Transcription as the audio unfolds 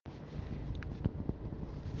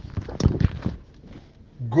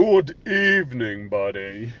Good evening,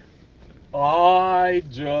 buddy. I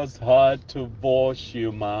just had to voice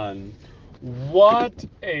you, man. What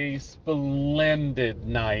a splendid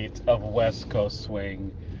night of West Coast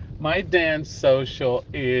Swing. My dance social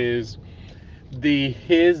is the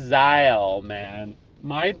his isle, man.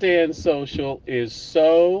 My dance social is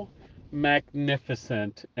so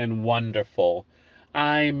magnificent and wonderful.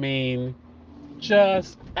 I mean,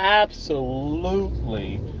 just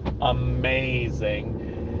absolutely amazing.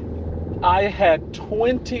 I had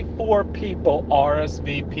 24 people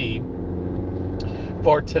RSVP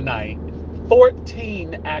for tonight.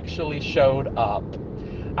 14 actually showed up.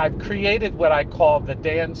 I've created what I call the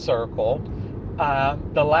dance circle.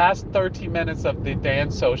 The last 30 minutes of the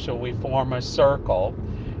dance social, we form a circle,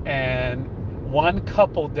 and one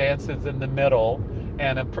couple dances in the middle,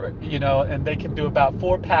 and and they can do about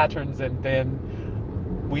four patterns, and then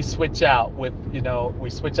we switch out we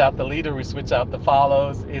switch out the leader, we switch out the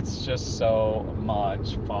follows. It's just so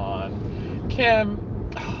much fun. Kim,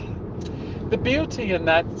 the beauty in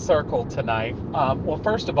that circle tonight, well,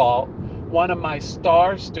 first of all, one of my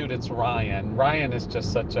star students, Ryan is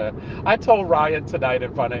just such a, I told Ryan tonight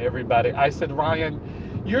in front of everybody, I said, Ryan,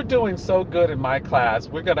 you're doing so good in my class,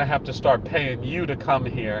 we're going to have to start paying you to come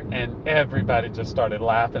here. And everybody just started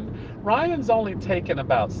laughing. Ryan's only taken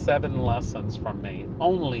about 7 lessons from me,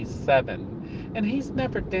 only 7, and he's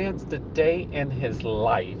never danced a day in his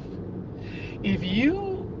life. If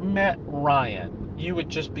you met Ryan, you would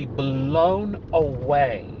just be blown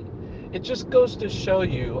away. It just goes to show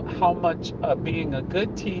you how much being a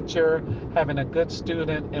good teacher, having a good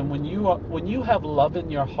student, and when you have love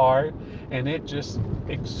in your heart and it just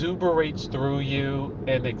exuberates through you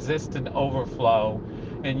and exists in overflow,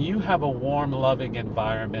 and you have a warm, loving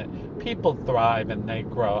environment, people thrive and they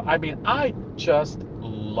grow. I mean, I just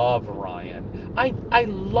love Ryan. I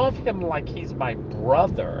love him like he's my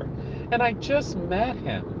brother. And I just met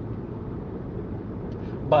him,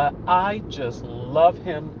 but I just love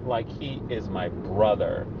him like he is my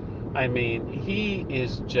brother. I mean, he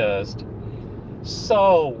is just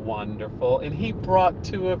so wonderful. And he brought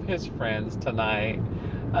 2 of his friends tonight.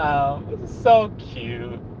 So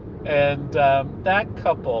cute. And that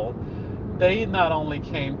couple, they not only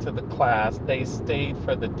came to the class, they stayed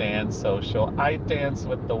for the dance social. I danced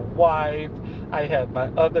with the wife, I had my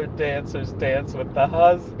other dancers dance with the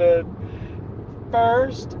husband.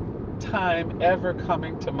 First time ever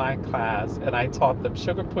coming to my class, and I taught them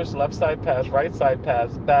sugar push, left side pass, right side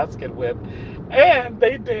pass, basket whip, and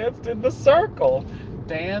they danced in the circle.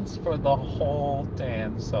 Dance for the whole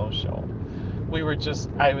dance social.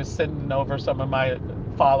 I was sending over some of my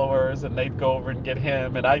followers, and they'd go over and get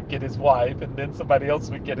him, and I'd get his wife, and then somebody else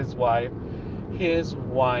would get his wife. His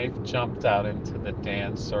wife jumped out into the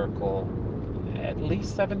dance circle at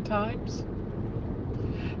least 7 times.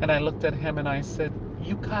 And I looked at him and I said,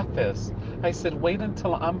 "You got this." I said, "Wait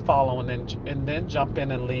until I'm following and then jump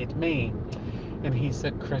in and lead me." And he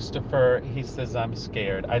said, "Christopher," he says, "I'm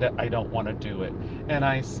scared. I don't want to do it." And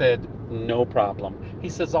I said, "No problem." He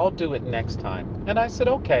says, "I'll do it next time." And I said,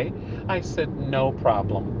 "Okay." I said, "No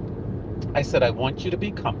problem." I said, "I want you to be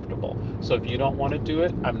comfortable. So if you don't want to do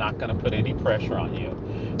it, I'm not going to put any pressure on you."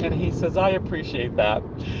 And he says, "I appreciate that."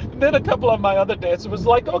 And then a couple of my other dancers was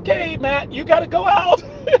like, "Okay, Matt, you got to go out."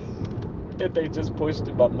 And they just pushed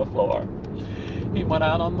him on the floor. He went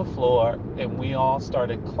out on the floor, and we all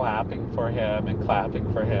started clapping for him and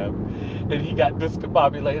clapping for him. And he got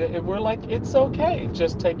discombobulated, and we're like, "It's okay.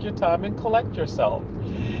 Just take your time and collect yourself."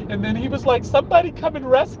 And then he was like, "Somebody come and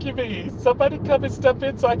rescue me. Somebody come and step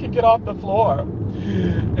in so I can get off the floor."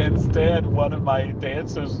 Instead, one of my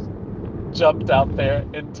dancers jumped out there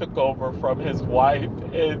and took over from his wife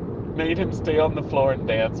and made him stay on the floor and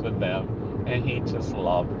dance with them. And he just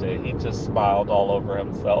loved it. He just smiled all over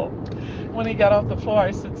himself. When he got off the floor,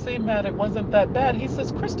 I said, "See, Matt, it wasn't that bad." He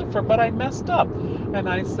says, "Christopher, but I messed up." And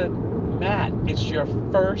I said, "Matt, it's your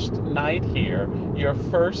first night here, your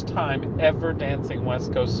first time ever dancing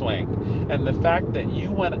West Coast Swing. And the fact that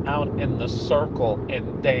you went out in the circle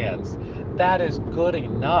and danced, that is good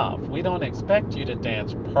enough. We don't expect you to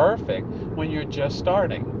dance perfect when you're just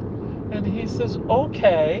starting." And he says,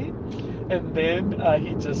 "Okay." And then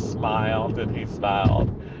he just smiled and he smiled.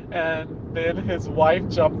 And then his wife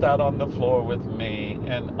jumped out on the floor with me.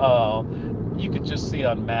 And you could just see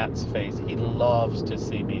on Matt's face, he loves to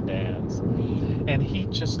see me dance. And he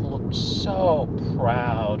just looked so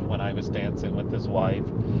proud when I was dancing with his wife.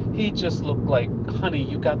 He just looked like, "Honey,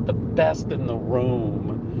 you got the best in the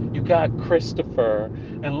room. You got Christopher.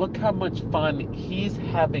 And look how much fun he's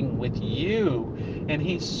having with you. And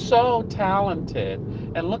he's so talented.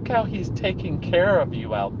 And look how he's taking care of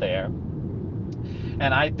you out there."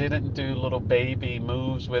 And I didn't do little baby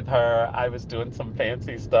moves with her. I was doing some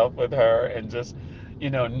fancy stuff with her and just,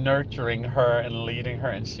 nurturing her and leading her.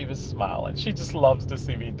 And she was smiling. She just loves to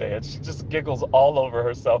see me dance. She just giggles all over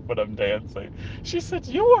herself when I'm dancing. She said,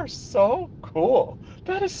 "You are so cool.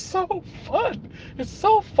 That is so fun. It's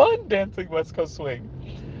so fun dancing West Coast Swing."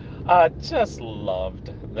 Just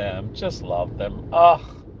loved them. Just loved them. Ugh,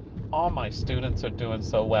 all my students are doing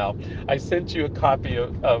so well. I sent you a copy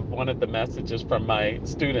of one of the messages from my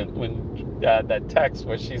student when that text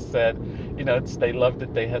where she said, they loved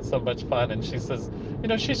it. They had so much fun. And she says,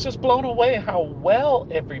 she's just blown away how well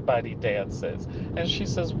everybody dances. And she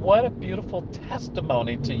says, what a beautiful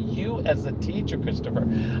testimony to you as a teacher, Christopher.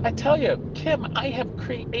 I tell you, Kim, I have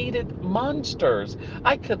created monsters.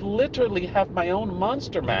 I could literally have my own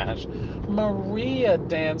monster mash. Maria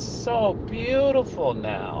danced so beautiful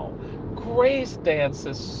now. Grace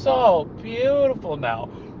dances so beautiful now.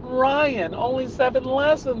 Ryan, only 7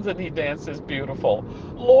 lessons and he dances beautiful.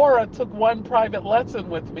 Laura took one private lesson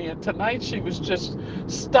with me, and tonight she was just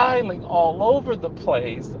styling all over the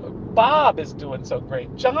place. Bob is doing so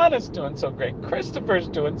great. John is doing so great. Christopher's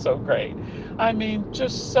doing so great. I mean,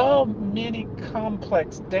 just so many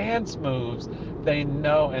complex dance moves they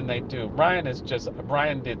know and they do. Ryan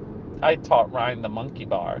did, I taught Ryan the monkey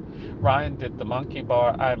bar. Ryan did the monkey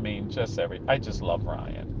bar. I mean, I just love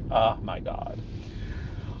Ryan. Oh my God.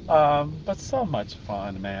 But so much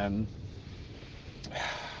fun, man.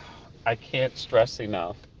 I can't stress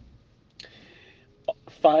enough.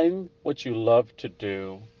 Find what you love to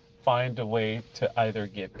do. Find a way to either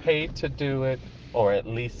get paid to do it or at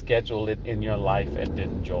least schedule it in your life and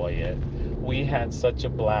enjoy it. We had such a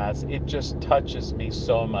blast. It just touches me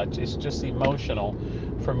so much. It's just emotional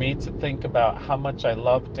for me to think about how much I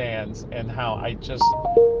love dance and how I just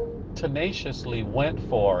tenaciously went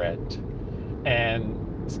for it and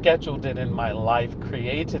scheduled it in my life,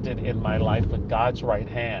 created it in my life with God's right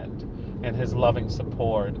hand and his loving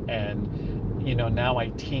support. And, now I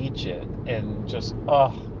teach it and just,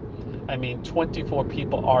 I mean, 24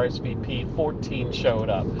 people RSVP, 14 showed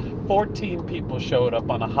up. 14 people showed up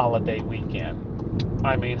on a holiday weekend.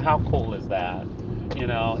 I mean, how cool is that?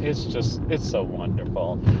 It's so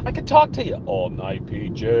wonderful. I could talk to you all night,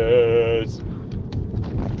 Peaches.